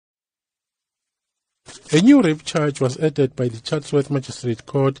A new rape charge was added by the Chatsworth Magistrate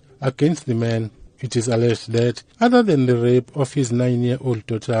Court against the man. It is alleged that, other than the rape of his 9-year-old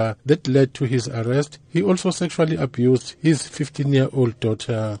daughter that led to his arrest, he also sexually abused his 15-year-old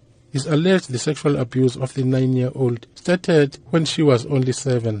daughter. It's alleged the sexual abuse of the 9-year-old started when she was only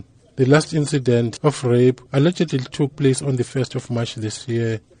 7. The last incident of rape allegedly took place on the 1st of March this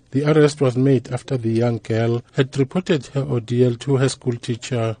year. The arrest was made after the young girl had reported her ordeal to her school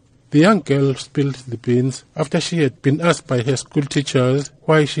teacher. The young girl spilled the beans after she had been asked by her school teachers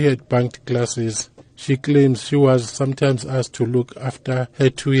why she had bunked classes. She claims she was sometimes asked to look after her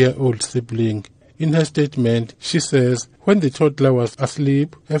 2-year-old sibling. In her statement, she says when the toddler was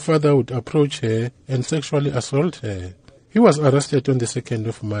asleep, her father would approach her and sexually assault her. He was arrested on the 2nd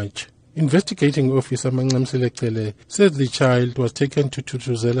of March. Investigating officer Mnguni says the child was taken to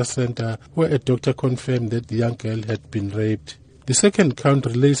Tutuzela Center where a doctor confirmed that the young girl had been raped. The second count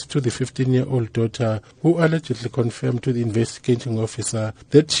relates to the 15-year-old daughter who allegedly confirmed to the investigating officer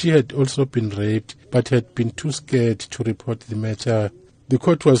that she had also been raped but had been too scared to report the matter. The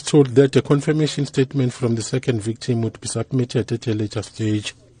court was told that a confirmation statement from the second victim would be submitted at a later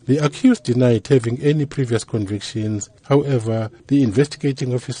stage. The accused denied having any previous convictions. However, the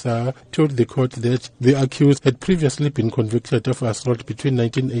investigating officer told the court that the accused had previously been convicted of assault between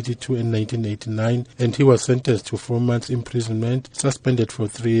 1982 and 1989, and he was sentenced to 4 months imprisonment, suspended for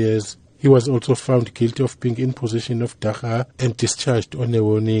 3 years. He was also found guilty of being in possession of dagga and discharged on a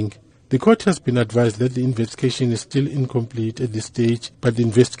warning. The court has been advised that the investigation is still incomplete at this stage, but the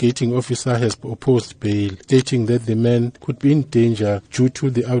investigating officer has opposed bail, stating that the man could be in danger due to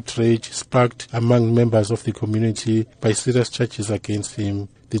the outrage sparked among members of the community by serious charges against him.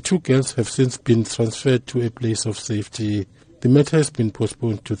 The 2 girls have since been transferred to a place of safety. The matter has been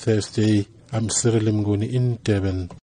postponed to Thursday. I'm Cyril Mnguni in Durban.